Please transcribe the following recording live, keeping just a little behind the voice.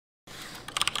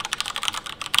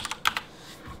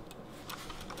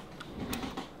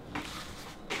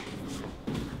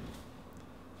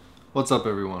What's up,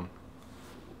 everyone?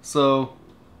 So,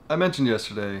 I mentioned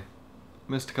yesterday,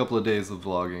 missed a couple of days of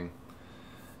vlogging,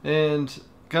 and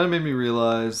kind of made me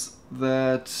realize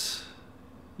that,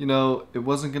 it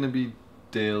wasn't going to be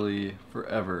daily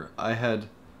forever. I had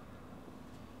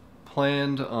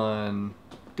planned on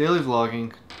daily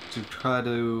vlogging to try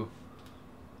to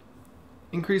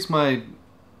increase my,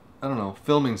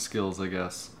 filming skills, I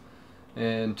guess,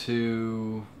 and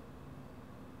to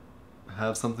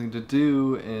have something to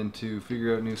do and to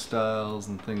figure out new styles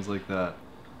and things like that.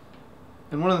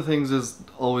 And one of the things is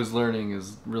always learning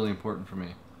is really important for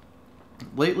me.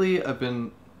 Lately I've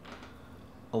been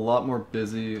a lot more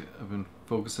busy. I've been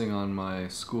focusing on my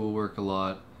schoolwork a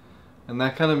lot, and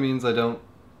that kind of means I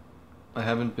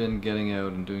haven't been getting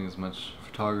out and doing as much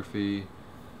photography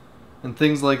and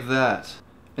things like that.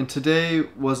 And today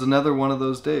was another one of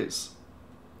those days.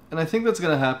 And I think that's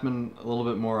going to happen a little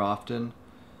bit more often.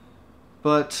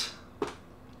 But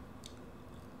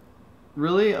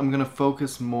really, I'm going to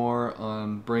focus more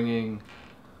on bringing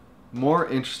more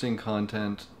interesting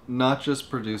content, not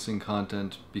just producing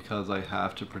content because I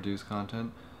have to produce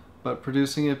content, but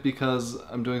producing it because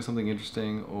I'm doing something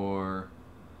interesting or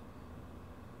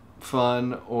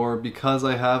fun, or because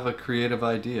I have a creative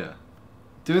idea.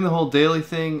 Doing the whole daily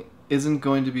thing isn't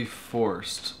going to be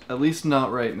forced, at least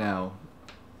not right now,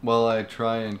 while I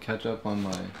try and catch up on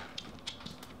my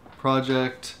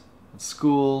project at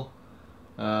school,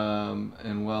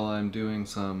 and while I'm doing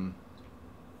some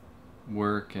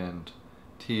work and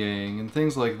TAing and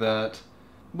things like that.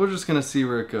 We're just gonna see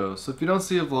where it goes. So if you don't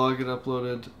see a vlog get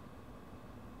uploaded,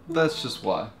 that's just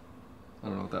why. I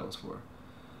don't know what that was for.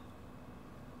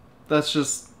 That's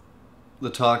just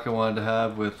the talk I wanted to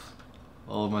have with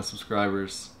all of my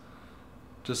subscribers,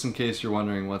 just in case you're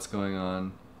wondering what's going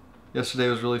on. Yesterday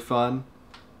was really fun.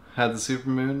 Had the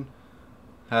supermoon.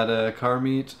 Had a car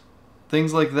meet,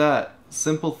 things like that.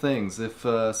 Simple things. If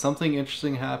something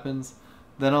interesting happens,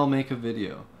 then I'll make a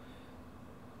video.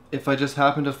 If I just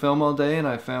happened to film all day and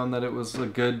I found that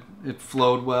it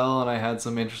flowed well and I had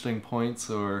some interesting points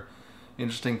or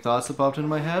interesting thoughts that popped into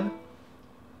my head,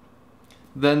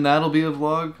 then that'll be a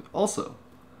vlog also.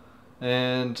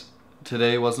 And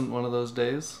today wasn't one of those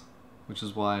days, which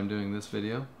is why I'm doing this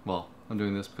video. Well, I'm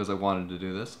doing this because I wanted to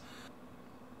do this.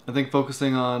 I think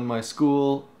focusing on my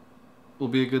school will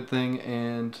be a good thing,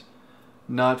 and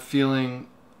not feeling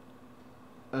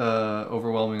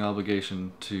overwhelming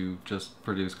obligation to just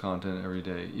produce content every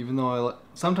day. Even though I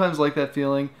sometimes like that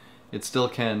feeling, it still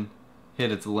can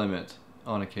hit its limit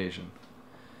on occasion.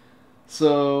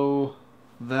 So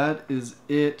that is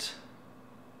it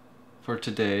for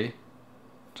today.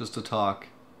 Just to talk,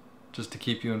 just to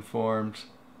keep you informed,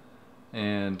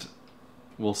 and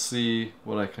we'll see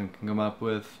what I can come up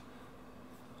with.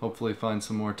 Hopefully find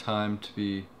some more time to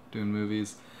be doing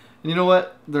movies. And you know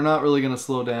what? They're not really going to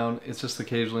slow down. It's just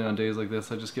occasionally on days like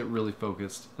this I just get really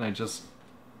focused and I just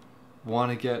want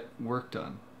to get work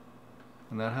done.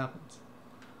 And that happens.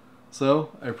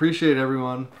 So, I appreciate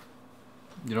everyone.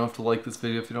 You don't have to like this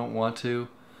video if you don't want to.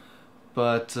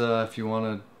 But if you want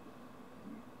to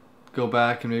go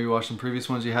back and maybe watch some previous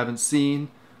ones you haven't seen,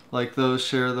 like those,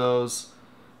 share those.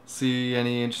 See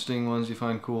any interesting ones you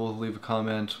find cool, leave a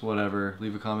comment, whatever.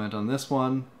 Leave a comment on this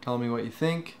one, tell me what you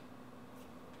think.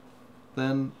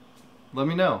 Then let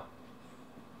me know.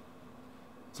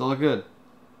 It's all good.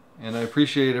 And I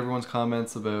appreciate everyone's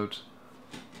comments about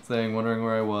wondering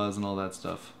where I was and all that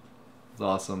stuff. It's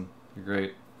awesome. You're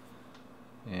great.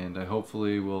 And I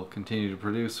hopefully will continue to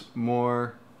produce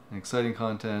more exciting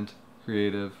content,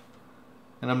 creative,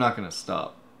 and I'm not going to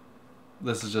stop.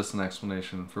 This is just an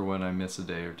explanation for when I miss a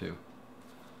day or two.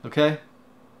 Okay?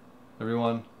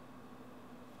 Everyone,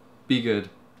 be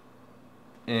good,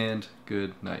 and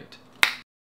good night.